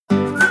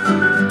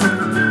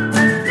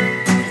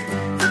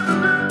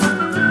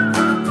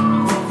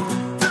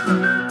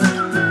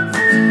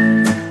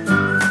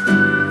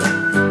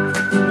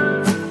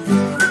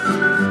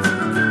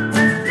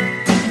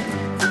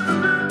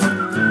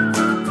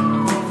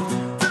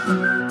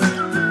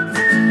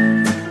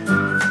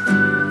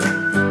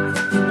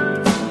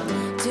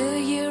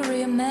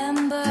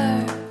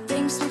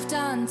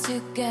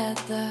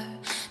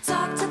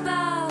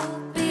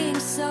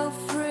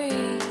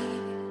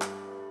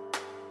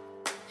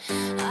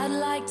I'd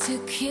like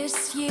to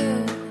kiss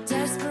you,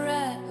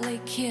 desperately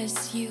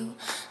kiss you,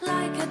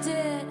 like I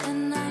did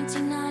in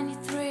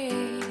 1993.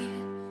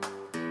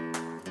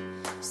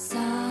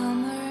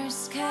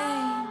 Summers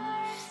came,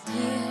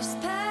 years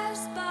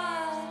passed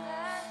by,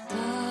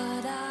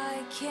 but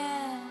I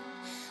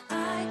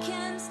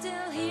can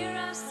still hear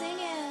us singing.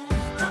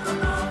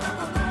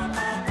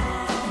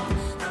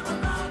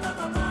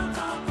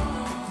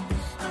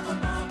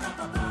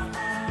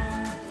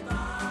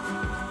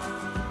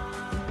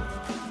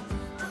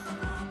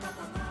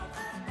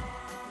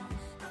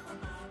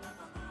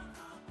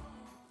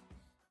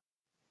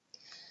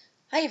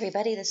 Hi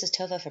everybody, this is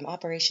Tova from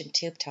Operation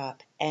Tube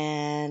Top,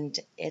 and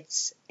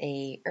it's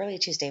a early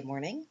Tuesday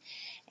morning,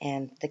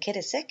 and the kid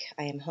is sick.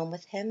 I am home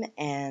with him,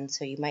 and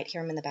so you might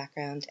hear him in the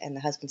background, and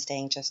the husband's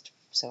staying just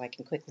so I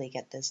can quickly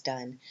get this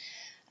done.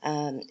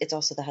 It's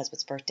also the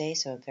husband's birthday,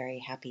 so a very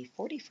happy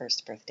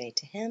 41st birthday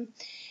to him,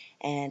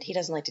 and he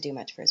doesn't like to do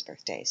much for his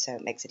birthday, so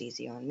it makes it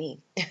easy on me.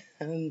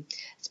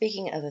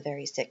 Speaking of a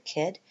very sick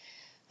kid,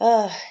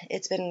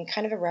 it's been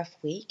kind of a rough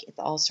week. It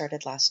all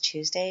started last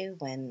Tuesday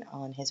when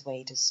on his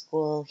way to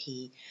school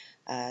he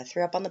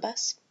threw up on the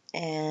bus,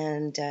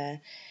 and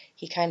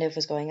he kind of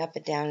was going up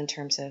and down in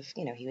terms of,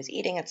 he was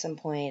eating at some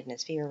point and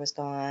his fever was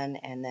gone,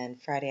 and then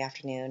Friday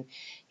afternoon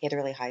he had a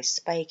really high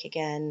spike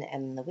again,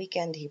 and the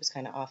weekend he was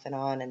kind of off and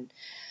on,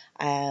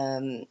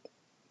 and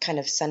kind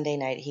of Sunday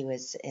night he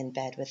was in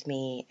bed with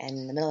me, and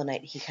in the middle of the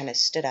night he kind of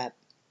sat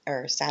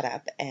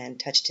up and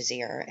touched his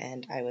ear,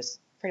 and I was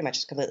pretty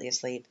much completely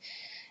asleep.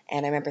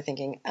 And I remember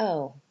thinking,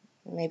 oh,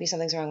 maybe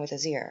something's wrong with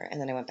his ear.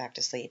 And then I went back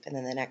to sleep. And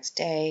then the next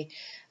day,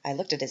 I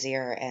looked at his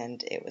ear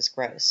and it was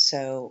gross.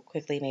 So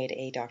quickly made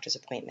a doctor's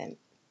appointment.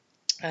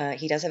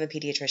 He does have a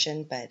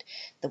pediatrician, but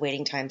the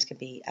waiting times can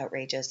be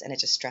outrageous and it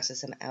just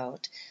stresses him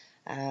out.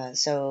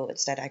 So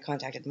instead, I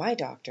contacted my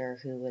doctor,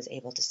 who was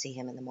able to see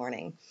him in the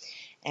morning.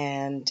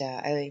 And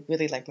I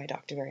really like my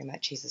doctor very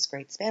much. He's this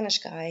great Spanish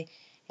guy.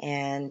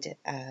 And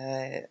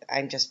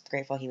I'm just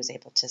grateful he was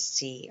able to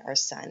see our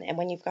son. And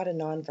when you've got a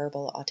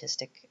nonverbal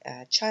autistic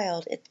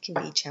child, it can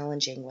be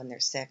challenging when they're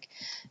sick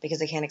because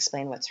they can't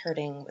explain what's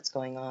hurting, what's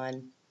going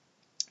on.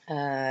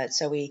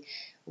 So we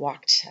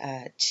walked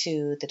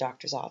to the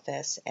doctor's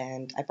office,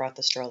 and I brought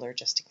the stroller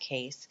just in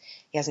case.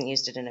 He hasn't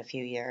used it in a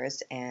few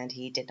years, and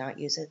he did not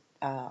use it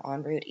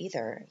en route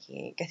either.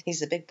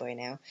 He's a big boy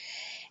now.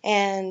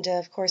 And,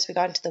 of course, we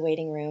got into the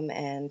waiting room,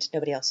 and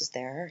nobody else was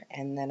there.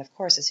 And then, of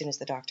course, as soon as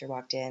the doctor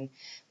walked in,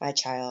 my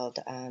child,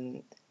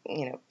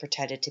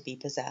 pretended to be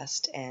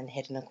possessed and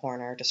hid in a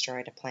corner,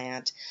 destroyed a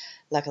plant.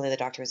 Luckily, the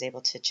doctor was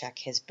able to check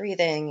his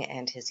breathing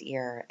and his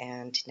ear,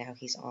 and now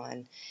he's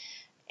on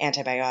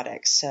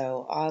antibiotics.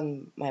 So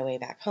on my way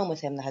back home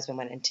with him, the husband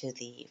went into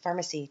the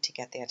pharmacy to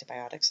get the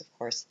antibiotics. Of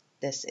course,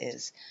 this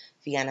is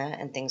Vienna,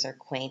 and things are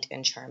quaint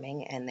and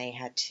charming, and they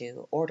had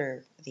to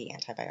order the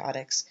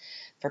antibiotics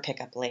for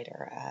pickup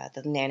later.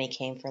 The nanny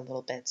came for a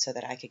little bit so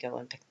that I could go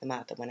and pick them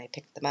up, and when I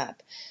picked them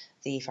up,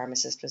 the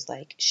pharmacist was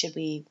like, should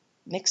we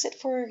mix it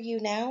for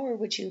you now, or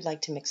would you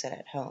like to mix it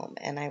at home?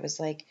 And I was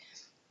like,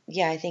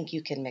 yeah, I think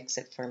you can mix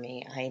it for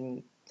me.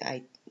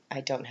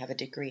 I don't have a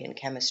degree in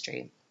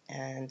chemistry.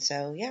 And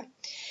so, yeah,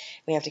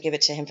 we have to give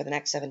it to him for the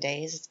next 7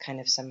 days. It's kind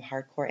of some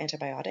hardcore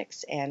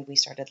antibiotics, and we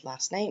started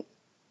last night.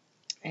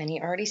 And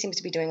he already seems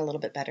to be doing a little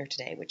bit better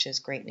today, which is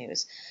great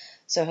news.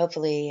 So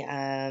hopefully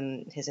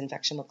his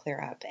infection will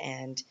clear up,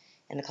 and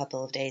in a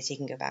couple of days he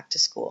can go back to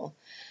school.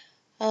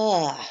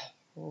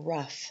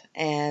 Rough.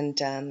 And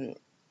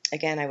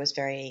again, I was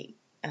very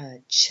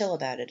chill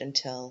about it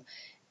until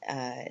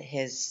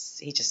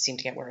he just seemed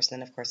to get worse.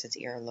 And then, of course, his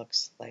ear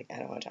looks like, I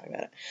don't want to talk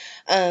about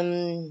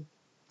it.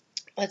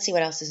 Let's see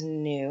what else is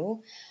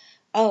new.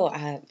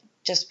 I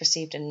just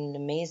received an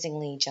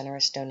amazingly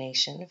generous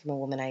donation from a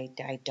woman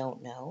I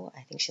don't know.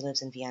 I think she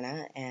lives in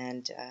Vienna,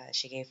 and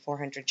she gave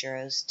 400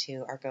 euros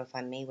to our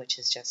GoFundMe, which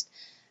is just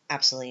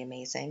absolutely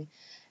amazing.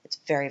 It's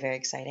very, very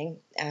exciting.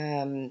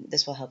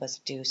 This will help us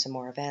do some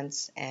more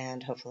events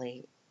and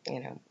hopefully,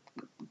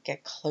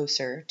 get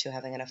closer to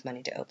having enough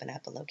money to open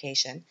up a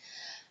location.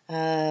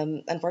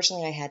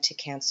 Unfortunately, I had to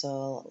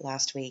cancel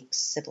last week's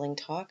sibling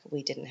talk.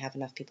 We didn't have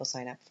enough people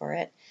sign up for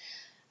it.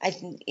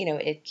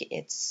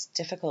 It's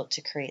difficult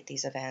to create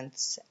these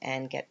events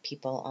and get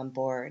people on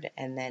board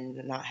and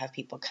then not have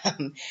people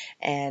come.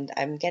 And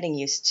I'm getting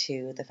used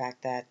to the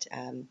fact that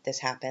this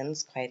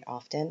happens quite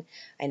often.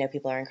 I know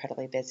people are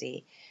incredibly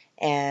busy.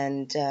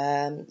 And,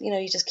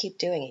 you just keep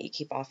doing it. You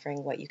keep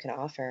offering what you can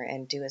offer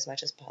and do as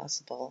much as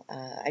possible.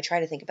 I try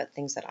to think about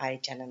things that I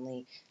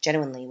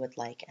genuinely would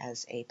like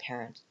as a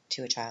parent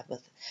to a child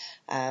with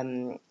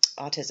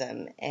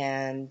autism.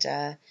 And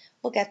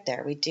we'll get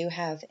there. We do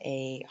have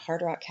a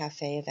Hard Rock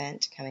Cafe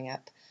event coming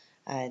up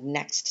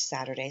next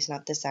Saturday. So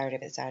not this Saturday,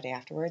 but the Saturday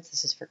afterwards.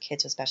 This is for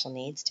kids with special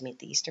needs to meet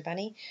the Easter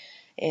Bunny.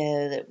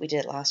 We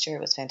did it last year.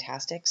 It was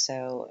fantastic.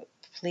 So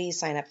please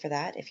sign up for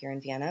that if you're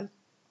in Vienna.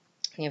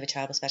 You have a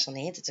child with special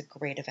needs. It's a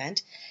great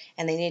event,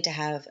 and they need to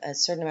have a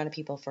certain amount of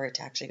people for it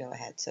to actually go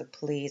ahead. So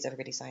please,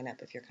 everybody sign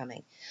up if you're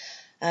coming.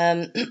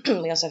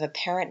 We also have a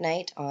parent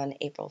night on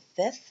April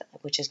 5th,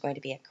 which is going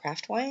to be at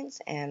Craft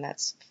Wines, and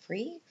that's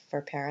free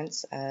for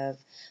parents of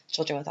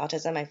children with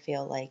autism. I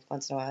feel like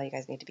once in a while you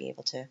guys need to be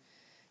able to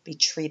be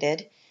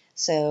treated.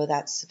 So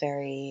that's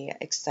very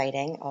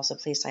exciting. Also,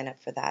 please sign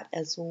up for that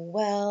as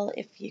well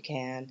if you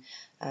can.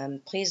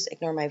 Please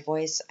ignore my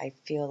voice. I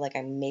feel like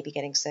I may be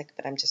getting sick,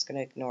 but I'm just going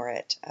to ignore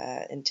it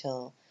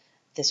until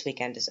this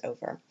weekend is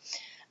over.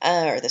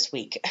 Or this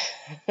week.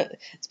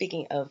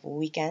 Speaking of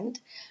weekend,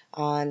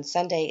 on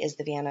Sunday is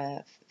the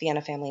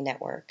Vienna Family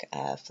Network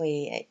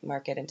flea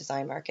market and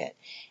design market,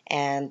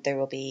 and there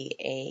will be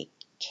a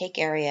cake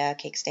area,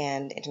 cake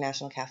stand,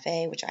 international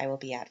cafe, which I will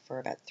be at for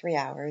about 3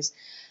 hours.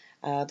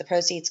 The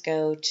proceeds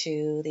go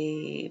to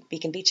the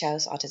Beacon Beach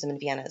House, Autism in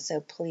Vienna. So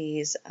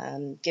please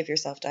give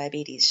yourself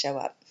diabetes, show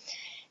up.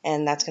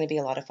 And that's going to be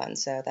a lot of fun.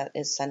 So that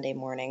is Sunday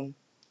morning.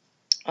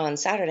 On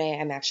Saturday,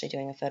 I'm actually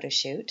doing a photo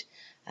shoot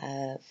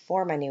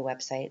for my new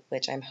website,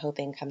 which I'm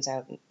hoping comes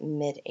out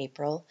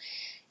mid-April.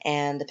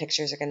 And the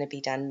pictures are going to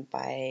be done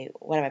by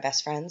one of my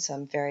best friends. So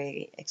I'm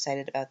very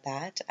excited about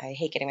that. I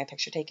hate getting my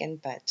picture taken,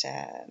 but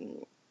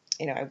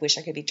I wish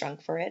I could be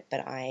drunk for it,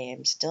 but I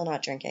am still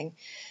not drinking.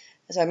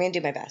 So I'm going to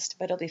do my best,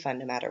 but it'll be fun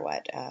no matter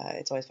what.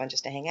 It's always fun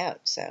just to hang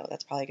out. So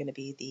that's probably going to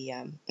be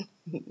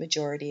the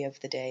majority of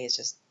the day is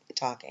just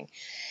talking.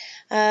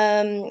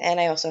 And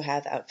I also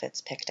have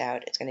outfits picked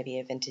out. It's going to be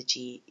a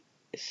vintagey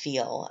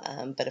feel,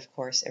 but of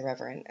course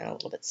irreverent and a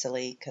little bit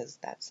silly because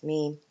that's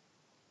me.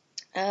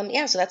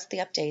 So that's the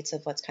updates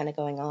of what's kind of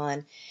going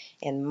on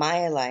in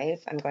my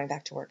life. I'm going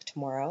back to work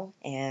tomorrow,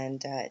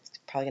 and it's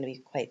probably going to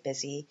be quite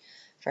busy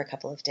for a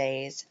couple of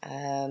days.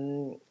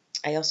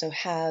 I also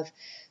have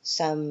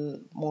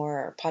some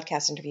more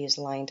podcast interviews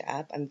lined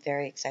up. I'm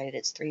very excited.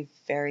 It's 3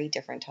 very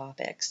different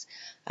topics.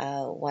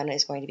 One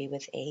is going to be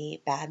with a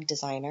bag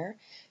designer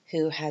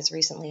who has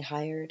recently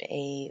hired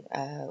a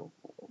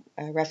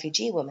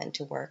refugee woman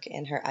to work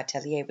in her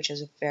atelier, which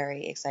is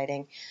very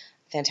exciting,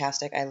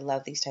 fantastic. I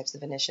love these types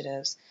of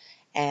initiatives.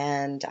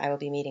 And I will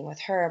be meeting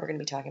with her. We're going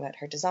to be talking about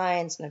her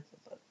designs and, of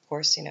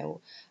course,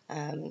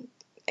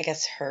 I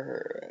guess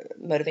her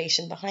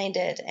motivation behind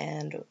it,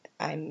 and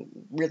I'm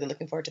really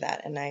looking forward to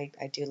that. And I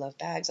do love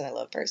bags and I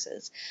love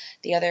purses.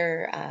 The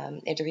other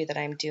interview that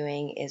I'm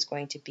doing is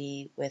going to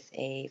be with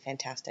a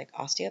fantastic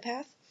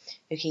osteopath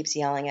who keeps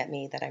yelling at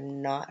me that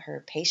I'm not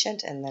her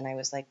patient. And then I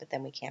was like, but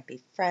then we can't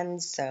be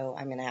friends, so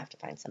I'm going to have to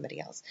find somebody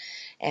else.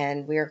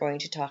 And we are going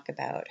to talk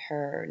about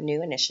her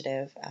new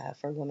initiative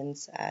for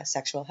women's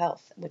sexual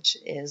health, which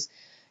is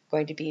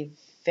going to be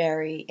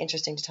very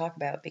interesting to talk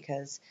about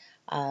because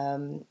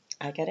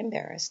I get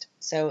embarrassed.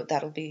 So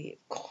that'll be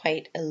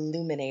quite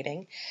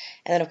illuminating.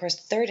 And then, of course,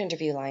 the third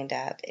interview lined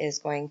up is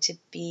going to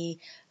be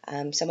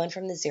someone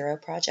from the Zero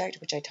Project,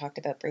 which I talked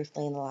about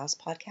briefly in the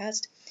last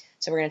podcast.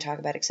 So we're going to talk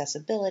about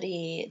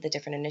accessibility, the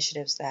different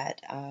initiatives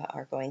that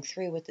are going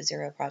through with the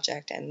Zero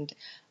Project, and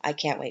I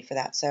can't wait for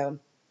that. So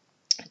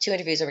 2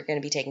 interviews are going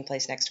to be taking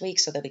place next week,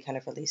 so they'll be kind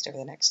of released over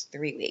the next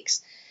 3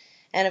 weeks.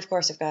 And of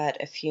course, I've got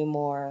a few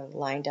more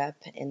lined up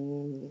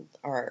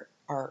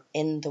are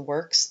in the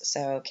works,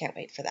 so can't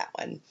wait for that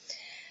one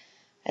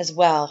as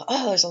well.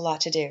 Oh, there's a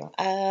lot to do.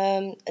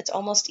 It's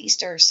almost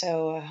Easter,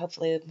 so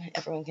hopefully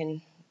everyone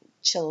can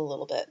chill a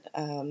little bit,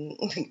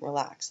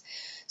 relax.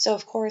 So,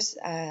 of course,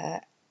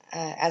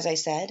 as I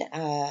said,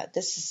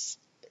 this is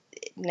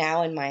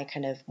now in my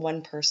kind of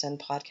one-person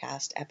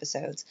podcast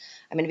episodes,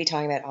 I'm going to be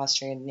talking about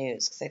Austrian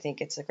news because I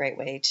think it's a great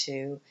way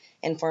to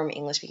inform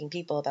English-speaking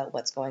people about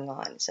what's going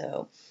on.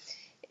 So,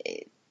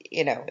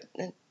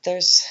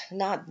 there's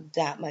not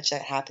that much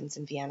that happens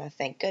in Vienna,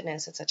 thank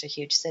goodness. It's such a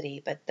huge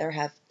city, but there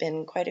have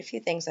been quite a few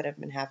things that have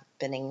been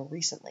happening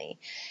recently,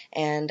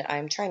 and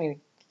I'm trying to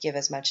give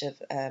as much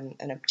of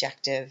an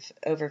objective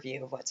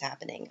overview of what's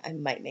happening. I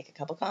might make a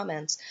couple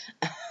comments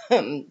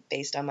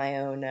based on my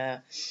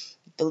own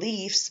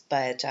beliefs,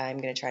 but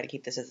I'm going to try to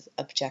keep this as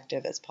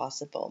objective as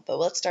possible. But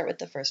let's start with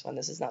the first one.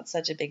 This is not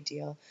such a big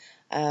deal.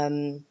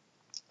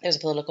 There's a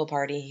political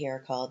party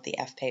here called the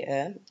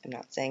FPÖ. I'm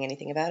not saying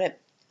anything about it.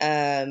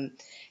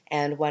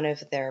 And one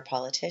of their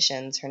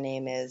politicians, her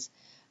name is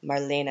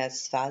Marlene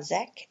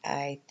Svařák.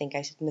 I think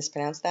I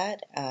mispronounced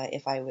that.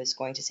 If I was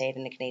going to say it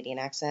in a Canadian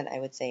accent, I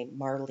would say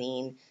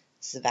Marlene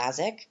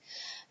Svařák.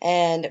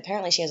 And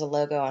apparently she has a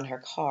logo on her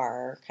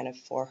car, kind of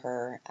for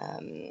her,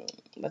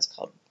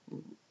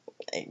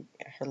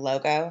 her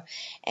logo,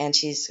 and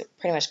she's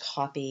pretty much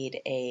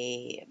copied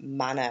a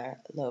Manner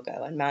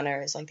logo, and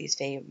Manner is like these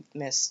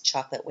famous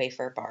chocolate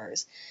wafer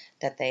bars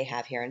that they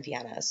have here in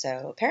Vienna.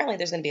 So apparently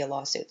there's going to be a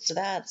lawsuit, so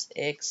that's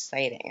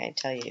exciting, I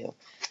tell you.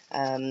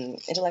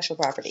 Intellectual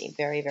property,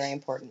 very, very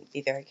important.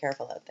 Be very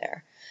careful out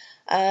there.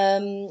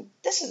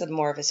 This is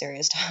more of a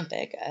serious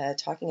topic,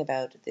 talking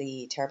about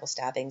the terrible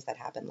stabbings that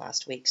happened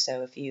last week.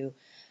 So if you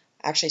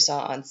actually saw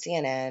on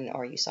CNN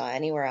or you saw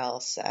anywhere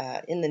else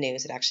in the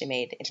news, it actually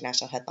made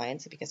international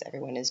headlines because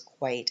everyone is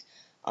quite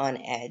on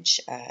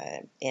edge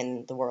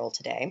in the world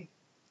today.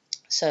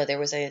 So there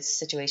was a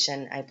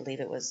situation, I believe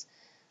it was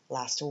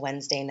last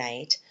Wednesday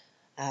night,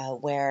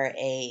 where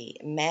a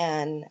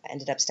man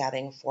ended up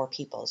stabbing 4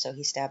 people. So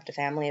he stabbed a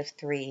family of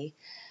 3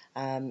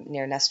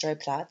 near Nestroy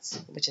Platz,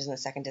 which is in the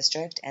 2nd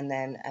District, and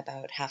then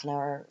about half an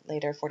hour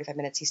later, 45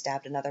 minutes, he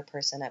stabbed another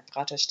person at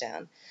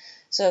Praterstern.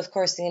 So, of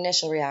course, the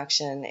initial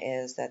reaction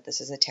is that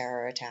this is a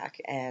terror attack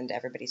and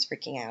everybody's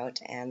freaking out,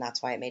 and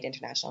that's why it made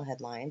international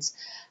headlines.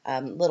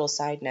 Little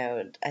side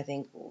note, I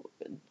think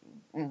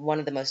one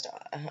of the most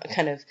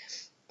kind of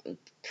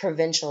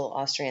provincial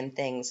Austrian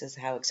things is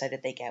how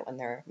excited they get when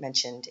they're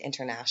mentioned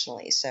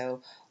internationally.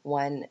 So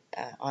one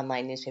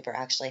online newspaper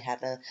actually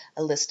had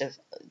a list of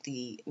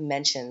the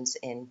mentions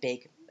in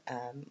big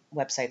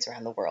websites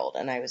around the world.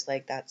 And I was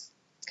like, that's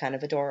kind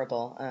of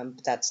adorable,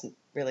 but that's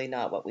really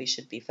not what we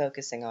should be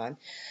focusing on.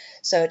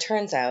 So it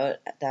turns out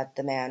that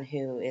the man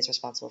who is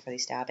responsible for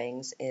these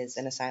stabbings is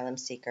an asylum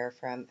seeker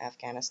from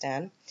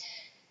Afghanistan.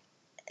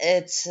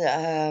 It's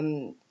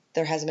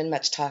there hasn't been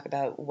much talk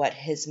about what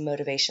his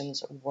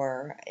motivations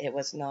were. It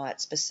was not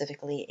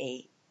specifically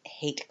a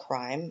hate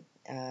crime,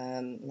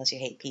 unless you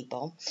hate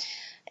people,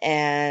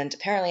 and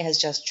apparently has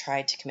just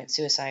tried to commit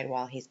suicide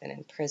while he's been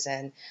in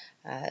prison.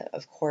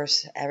 Of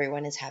course,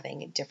 everyone is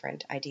having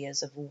different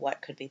ideas of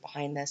what could be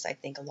behind this. I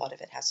think a lot of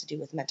it has to do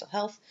with mental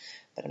health,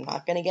 but I'm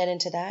not going to get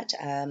into that.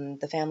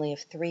 The family of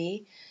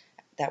 3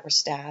 that were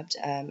stabbed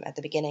at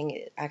the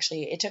beginning,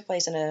 actually, it took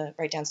place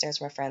right downstairs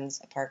from a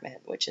friend's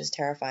apartment, which is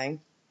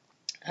terrifying.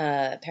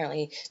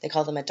 Apparently, they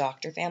call them a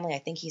doctor family. I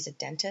think he's a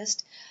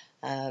dentist.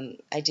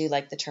 I do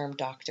like the term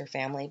doctor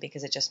family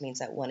because it just means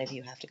that one of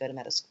you have to go to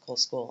medical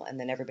school and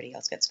then everybody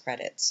else gets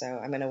credit. So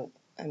I'm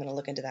gonna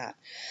look into that.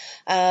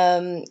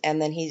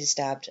 And then he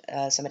stabbed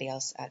somebody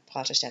else at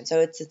Praterstern. So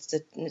it's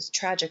a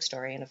tragic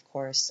story, and of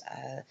course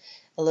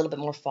a little bit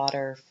more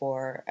fodder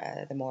for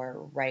the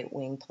more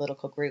right-wing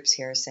political groups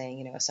here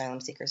saying,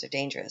 asylum seekers are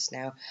dangerous.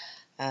 Now,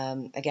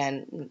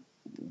 again,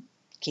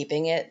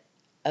 keeping it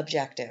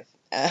objective.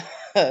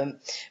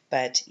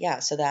 But yeah,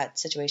 so that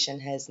situation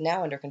is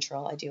now under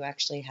control. I do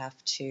actually have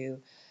to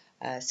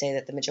say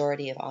that the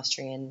majority of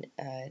Austrian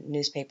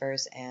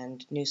newspapers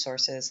and news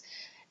sources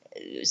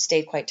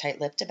stayed quite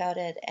tight-lipped about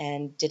it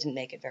and didn't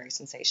make it very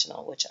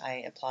sensational, which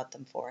I applaud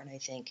them for, and I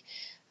think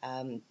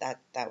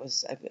that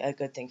was a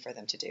good thing for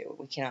them to do.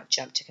 We cannot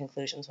jump to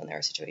conclusions when there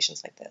are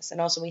situations like this.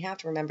 And also we have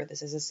to remember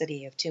this is a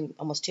city of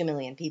almost 2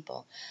 million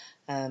people.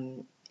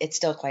 It's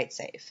still quite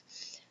safe.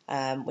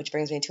 Which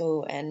brings me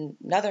to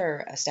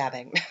another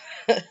stabbing.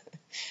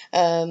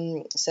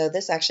 So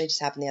this actually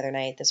just happened the other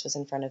night. This was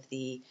in front of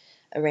the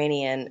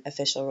Iranian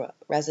official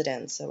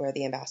residence where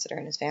the ambassador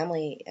and his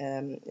family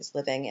is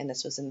living, and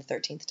this was in the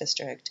 13th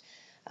district.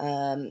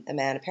 A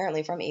man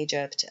apparently from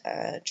Egypt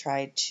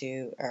attacked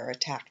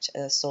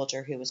a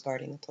soldier who was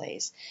guarding the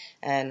place,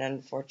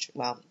 and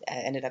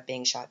ended up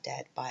being shot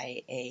dead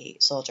by a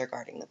soldier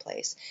guarding the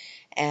place.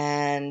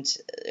 And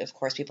of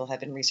course, people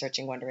have been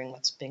researching, wondering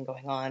what's been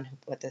going on,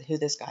 who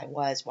this guy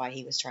was, why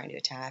he was trying to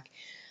attack.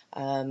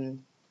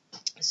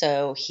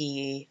 So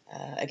he,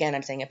 again,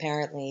 I'm saying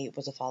apparently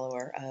was a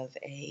follower of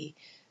a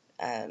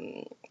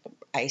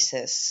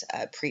ISIS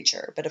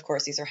preacher. But of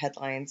course, these are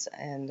headlines,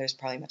 and there's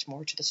probably much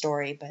more to the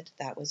story, but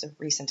that was a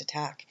recent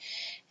attack.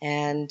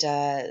 And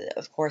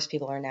of course,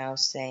 people are now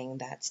saying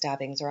that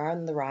stabbings are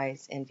on the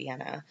rise in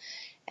Vienna.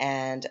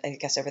 And I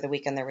guess over the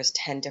weekend there was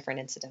 10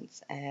 different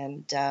incidents.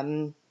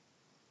 And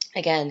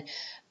again,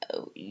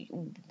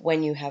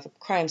 when you have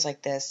crimes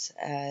like this,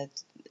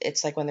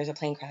 it's like when there's a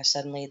plane crash,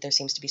 suddenly there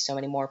seems to be so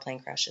many more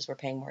plane crashes. We're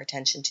paying more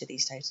attention to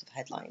these types of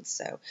headlines.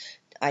 So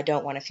I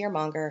don't want to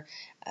fearmonger.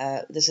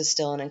 This is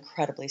still an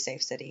incredibly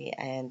safe city,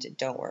 and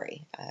don't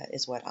worry,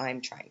 is what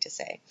I'm trying to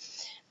say.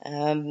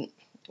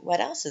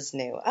 What else is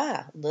new?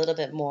 A little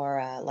bit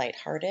more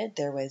lighthearted.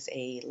 There was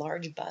a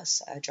large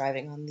bus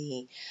driving on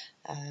the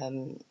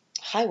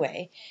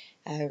highway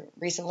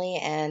recently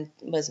and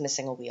was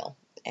missing a wheel.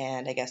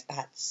 And I guess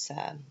that's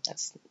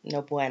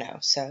no bueno.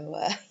 So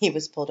he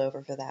was pulled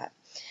over for that.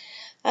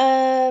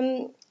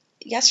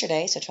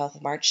 Yesterday, so 12th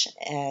of March,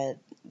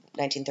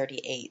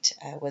 1938,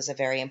 was a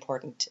very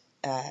important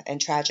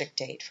and tragic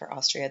date for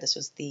Austria. This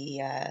was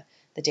the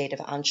date of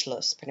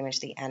Anschluss, pretty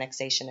much the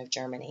annexation of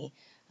Germany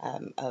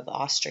of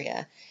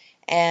Austria.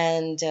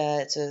 And so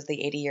it was the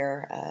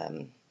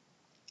 80-year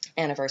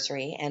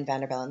anniversary, and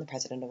Van der Bellen, the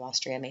president of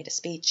Austria, made a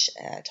speech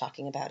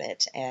talking about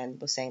it and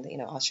was saying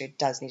that Austria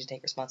does need to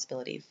take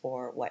responsibility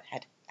for what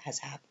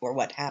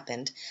what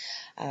happened.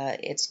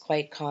 It's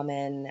quite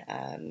common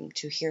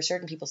to hear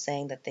certain people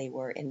saying that they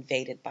were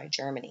invaded by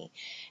Germany,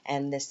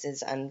 and this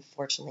is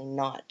unfortunately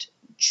not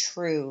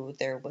true.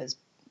 There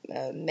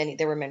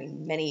were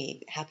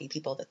many happy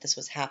people that this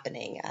was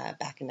happening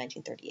back in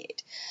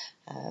 1938.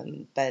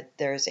 But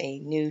there's a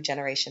new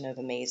generation of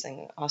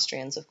amazing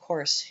Austrians, of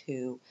course,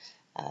 who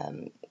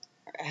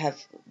have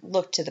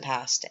looked to the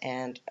past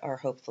and are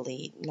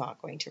hopefully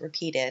not going to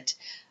repeat it.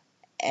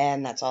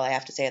 And that's all I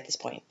have to say at this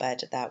point.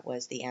 But that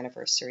was the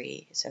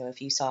anniversary. So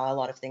if you saw a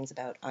lot of things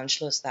about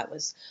Anschluss, that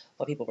was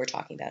what people were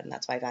talking about. And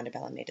that's why Van der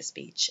Bellen made a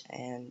speech.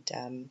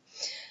 And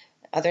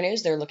Other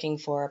news, they're looking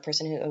for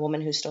a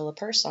woman who stole a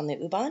purse on the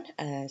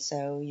U-Bahn.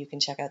 So you can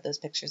check out those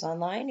pictures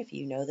online. If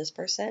you know this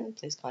person,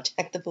 please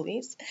contact the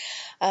police.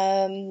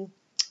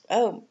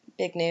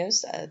 Big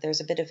news.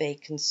 There's a bit of a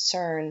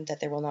concern that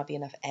there will not be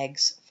enough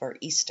eggs for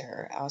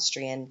Easter.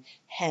 Austrian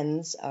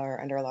hens are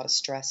under a lot of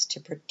stress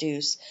to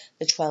produce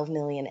the 12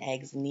 million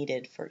eggs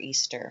needed for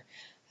Easter.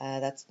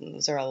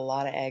 Those are a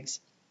lot of eggs.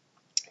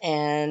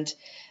 And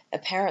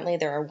apparently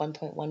there are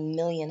 1.1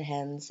 million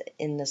hens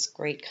in this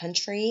great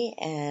country,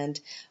 and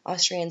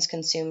Austrians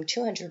consume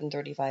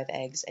 235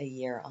 eggs a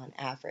year on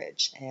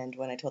average. And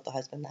when I told the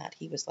husband that,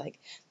 he was like,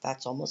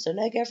 that's almost an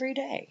egg every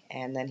day.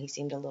 And then he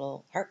seemed a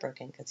little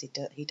heartbroken because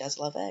he does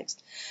love eggs.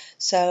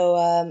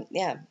 So,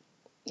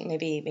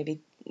 maybe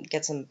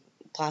get some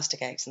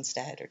plastic eggs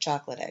instead, or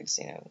chocolate eggs,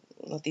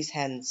 let these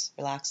hens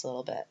relax a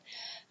little bit.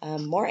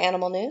 More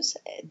animal news.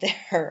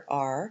 There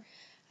are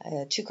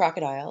 2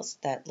 crocodiles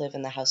that live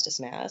in the Haus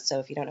des Meeres. So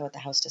if you don't know what the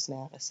Haus des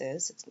Meeres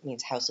is, it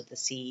means House of the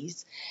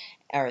Seas,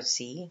 or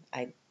sea.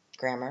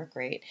 Grammar,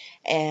 great.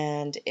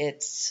 And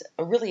it's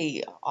a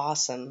really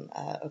awesome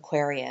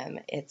aquarium.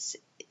 It's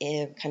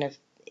kind of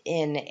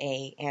in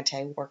a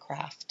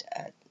anti-warcraft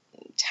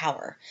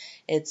tower.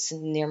 It's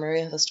near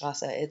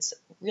Mariahilferstrasse. It's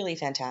really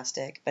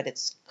fantastic, but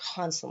it's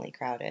constantly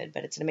crowded,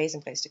 but it's an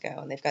amazing place to go.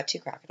 And they've got 2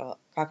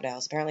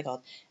 crocodiles, apparently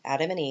called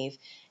Adam and Eve,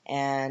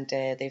 and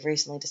they've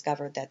recently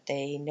discovered that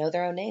they know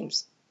their own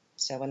names.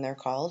 So when they're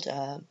called,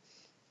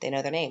 they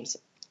know their names.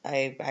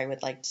 I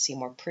would like to see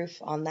more proof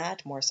on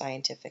that, more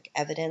scientific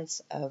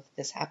evidence of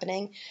this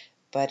happening,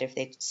 but if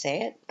they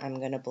say it, I'm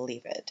going to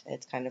believe it.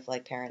 It's kind of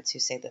like parents who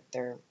say that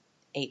their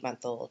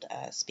 8-month-old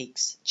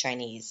speaks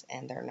Chinese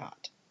and they're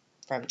not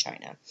from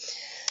China.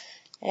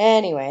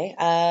 Anyway,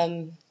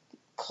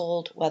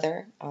 cold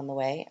weather on the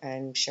way.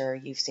 I'm sure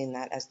you've seen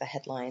that as the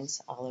headlines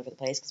all over the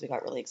place because we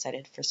got really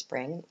excited for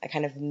spring. I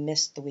kind of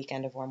missed the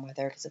weekend of warm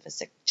weather because of a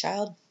sick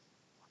child,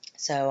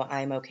 so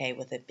I'm okay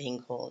with it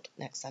being cold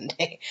next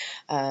Sunday.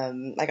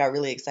 I got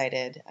really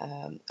excited.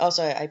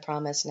 Also, I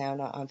promise now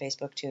not on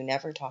Facebook to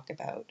never talk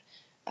about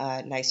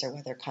nicer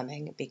weather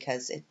coming,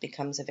 because it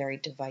becomes a very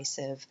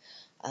divisive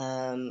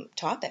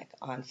topic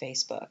on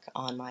Facebook,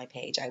 on my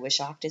page. I was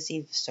shocked to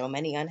see so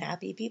many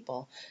unhappy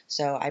people.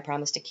 So I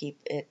promise to keep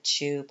it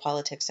to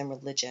politics and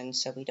religion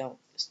so we don't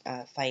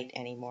fight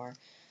anymore.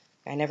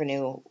 I never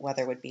knew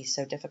weather would be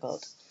so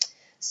difficult.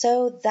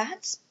 So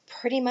that's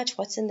pretty much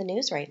what's in the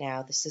news right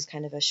now. This is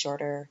kind of a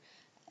shorter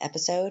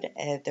episode.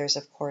 There's,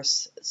 of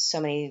course, so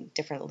many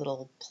different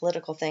little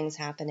political things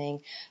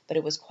happening, but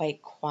it was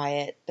quite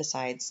quiet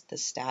besides the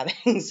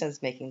stabbings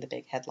as making the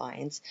big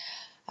headlines.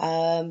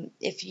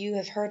 If you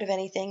have heard of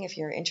anything, if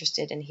you're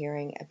interested in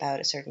hearing about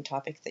a certain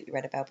topic that you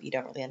read about but you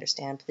don't really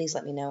understand, please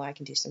let me know. I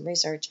can do some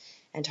research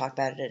and talk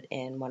about it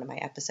in one of my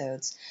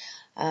episodes.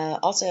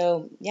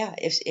 Also,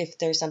 if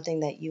there's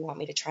something that you want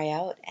me to try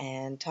out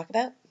and talk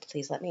about,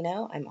 please let me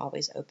know. I'm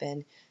always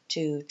open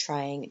to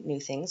trying new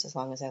things as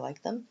long as I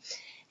like them.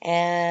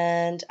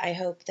 And I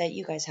hope that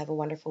you guys have a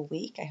wonderful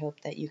week. I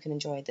hope that you can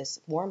enjoy this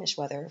warmish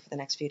weather for the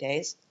next few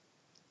days.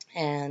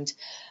 And,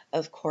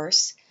 of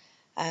course,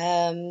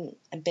 a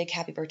big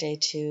happy birthday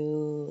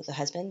to the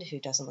husband who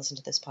doesn't listen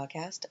to this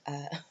podcast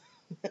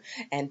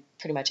and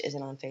pretty much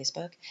isn't on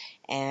Facebook.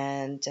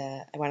 And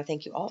I want to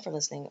thank you all for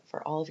listening,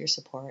 for all of your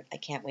support. I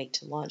can't wait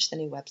to launch the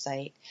new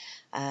website.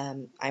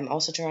 I'm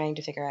also trying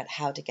to figure out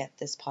how to get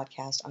this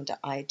podcast onto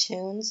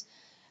iTunes,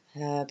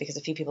 because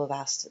a few people have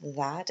asked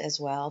that as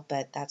well,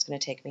 but that's going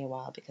to take me a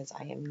while because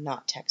I am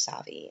not tech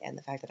savvy, and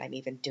the fact that I'm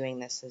even doing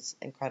this is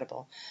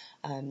incredible.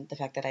 The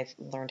fact that I've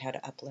learned how to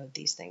upload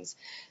these things.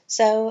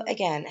 So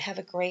again, have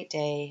a great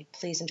day.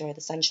 Please enjoy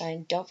the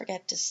sunshine. Don't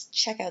forget to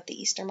check out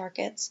the Easter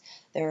markets.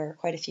 There are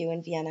quite a few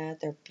in Vienna.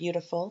 They're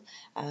beautiful.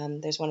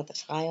 There's one at the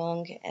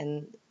Freyung,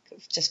 and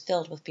just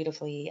filled with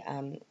beautifully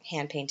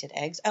hand-painted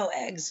eggs. Oh,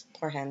 eggs!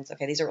 Poor hens.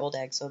 Okay, these are old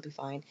eggs, so it'll be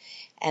fine.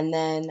 And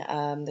then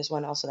there's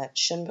one also at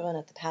Schönbrunn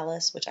at the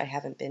Palace, which I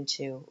haven't been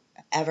to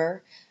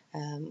ever,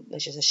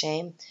 which is a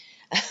shame.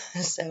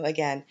 So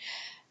again,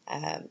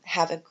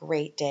 have a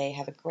great day.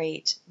 Have a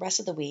great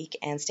rest of the week,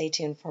 and stay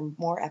tuned for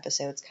more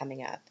episodes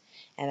coming up.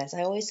 And as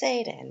I always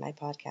say to end my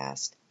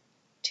podcast,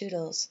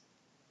 toodles.